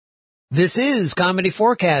This is Comedy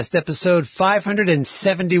Forecast, episode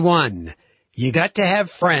 571. You got to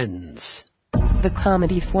have friends. The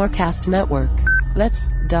Comedy Forecast Network. Let's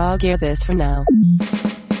dog ear this for now.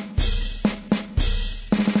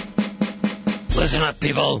 Listen up,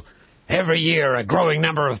 people. Every year, a growing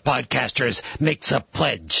number of podcasters makes a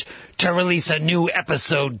pledge to release a new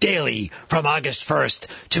episode daily from August 1st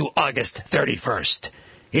to August 31st.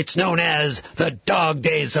 It's known as the Dog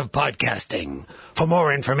Days of Podcasting. For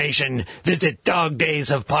more information, visit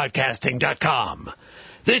dogdaysofpodcasting.com.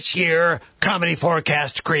 This year, Comedy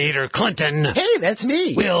Forecast creator Clinton... Hey, that's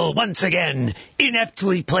me! ...will once again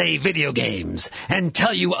ineptly play video games and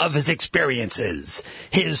tell you of his experiences,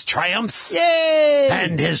 his triumphs, Yay!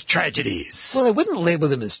 and his tragedies. Well, I wouldn't label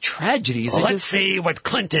them as tragedies. Let's see what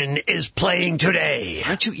Clinton is playing today.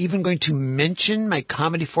 Aren't you even going to mention my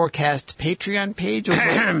Comedy Forecast Patreon page?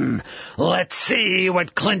 Let's see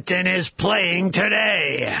what Clinton is playing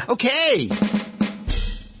today. Okay.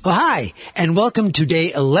 Oh, hi, and welcome to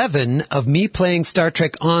day 11 of me playing Star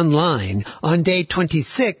Trek Online on day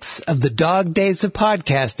 26 of the Dog Days of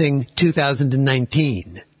Podcasting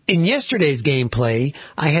 2019. In yesterday's gameplay,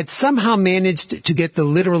 I had somehow managed to get the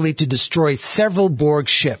Literally to destroy several Borg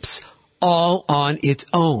ships, all on its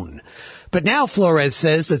own. But now Flores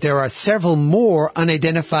says that there are several more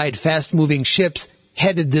unidentified fast-moving ships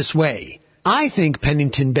headed this way. I think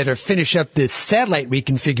Pennington better finish up this satellite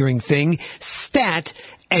reconfiguring thing, stat,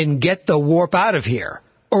 and get the warp out of here.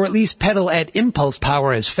 Or at least pedal at impulse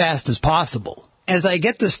power as fast as possible. As I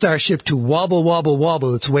get the starship to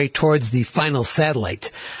wobble its way towards the final satellite,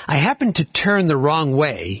 I happen to turn the wrong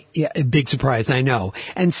way, yeah, a big surprise, I know,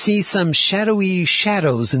 and see some shadowy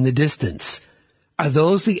shadows in the distance. Are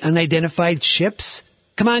those the unidentified ships?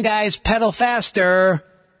 Come on, guys, pedal faster!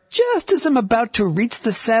 Just as I'm about to reach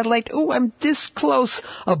the satellite, I'm this close,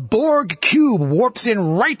 a Borg cube warps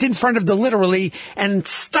in right in front of the Literally and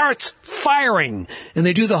starts firing. And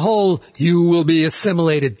they do the whole, you will be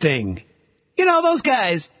assimilated thing. You know, those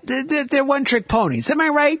guys, they're one-trick ponies. Am I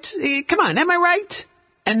right? Come on, am I right?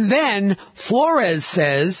 And then Flores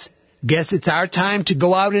says, guess it's our time to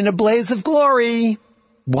go out in a blaze of glory.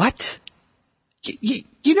 What?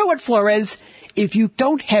 You know what, Flores? If you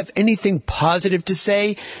don't have anything positive to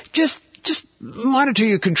say, just monitor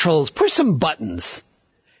your controls. Push some buttons.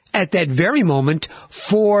 At that very moment,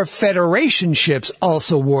 4 Federation ships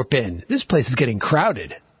also warp in. This place is getting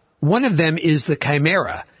crowded. One of them is the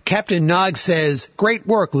Chimera. Captain Nog says, "Great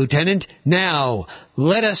work, Lieutenant. Now,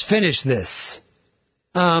 let us finish this."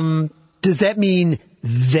 Does that mean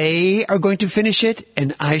they are going to finish it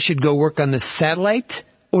and I should go work on the satellite?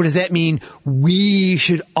 Or does that mean we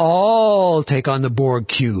should all take on the Borg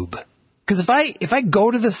cube? Because if I go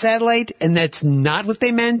to the satellite and that's not what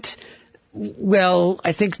they meant, well,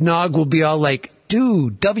 I think Nog will be all like,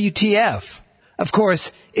 dude, WTF. Of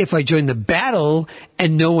course, if I join the battle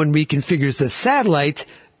and no one reconfigures the satellite,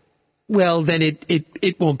 well, then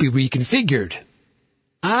it won't be reconfigured.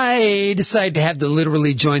 I decide to have the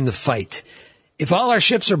Literally join the fight. If all our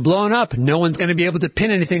ships are blown up, no one's going to be able to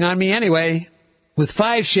pin anything on me anyway. With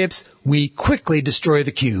 5 ships, we quickly destroy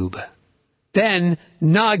the cube. Then,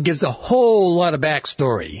 Nog gives a whole lot of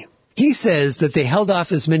backstory. He says that they held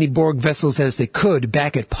off as many Borg vessels as they could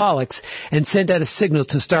back at Pollux and sent out a signal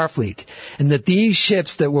to Starfleet, and that these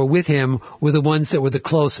ships that were with him were the ones that were the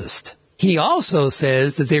closest. He also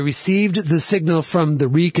says that they received the signal from the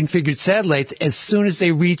reconfigured satellites as soon as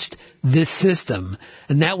they reached this system,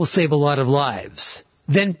 and that will save a lot of lives.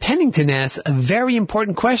 Then Pennington asks a very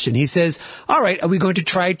important question. He says, all right, are we going to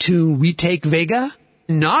try to retake Vega?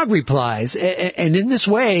 Nog replies, and in this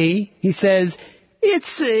way, he says,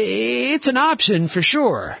 it's an option for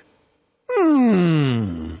sure.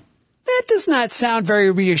 That does not sound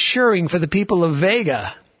very reassuring for the people of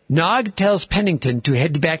Vega. Nog tells Pennington to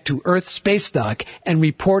head back to Earth Space Dock and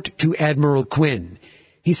report to Admiral Quinn.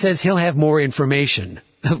 He says he'll have more information.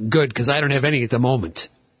 Good, because I don't have any at the moment.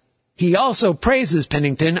 He also praises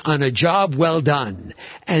Pennington on a job well done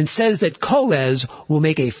and says that Koles will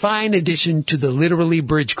make a fine addition to the Literally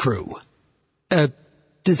bridge crew.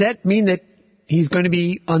 Does that mean that he's going to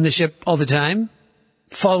be on the ship all the time?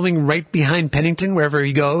 Following right behind Pennington wherever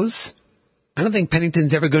he goes? I don't think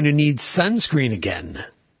Pennington's ever going to need sunscreen again.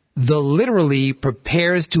 The Literally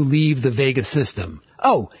prepares to leave the Vega system.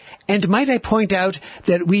 Oh, and might I point out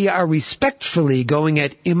that we are respectfully going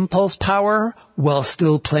at impulse power while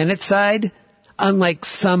still planetside, unlike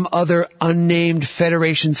some other unnamed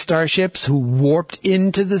Federation starships who warped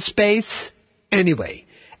into the space? Anyway,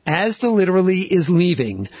 as the Literally is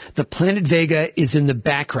leaving, the planet Vega is in the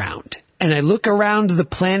background, and I look around the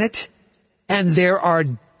planet, and there are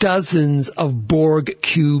dozens of Borg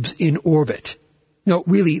cubes in orbit. No,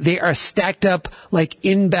 really, they are stacked up like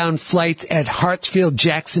inbound flights at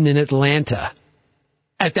Hartsfield-Jackson in Atlanta.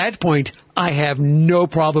 At that point, I have no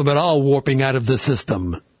problem at all warping out of the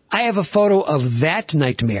system. I have a photo of that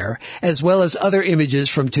nightmare, as well as other images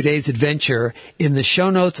from today's adventure in the show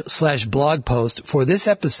notes/blog post for this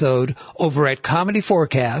episode over at Comedy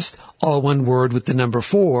Forecast, all one word with the number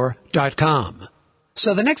 4.com.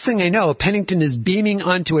 So the next thing I know, Pennington is beaming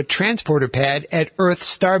onto a transporter pad at Earth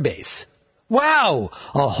Starbase. Wow!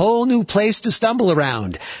 A whole new place to stumble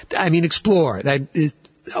around. I mean, explore.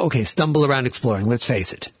 Okay, stumble around exploring, let's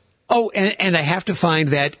face it. Oh, and I have to find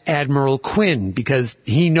that Admiral Quinn, because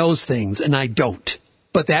he knows things and I don't.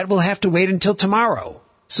 But that will have to wait until tomorrow.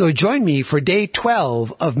 So join me for day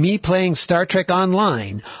 12 of me playing Star Trek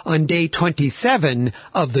Online on day 27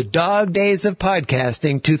 of the Dog Days of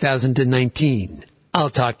Podcasting 2019. I'll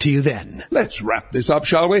talk to you then. Let's wrap this up,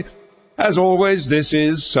 shall we? As always, this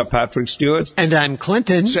is Sir Patrick Stewart. And I'm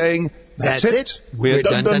Clinton. Saying, that's it. We're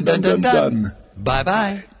done.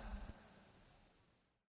 Bye-bye.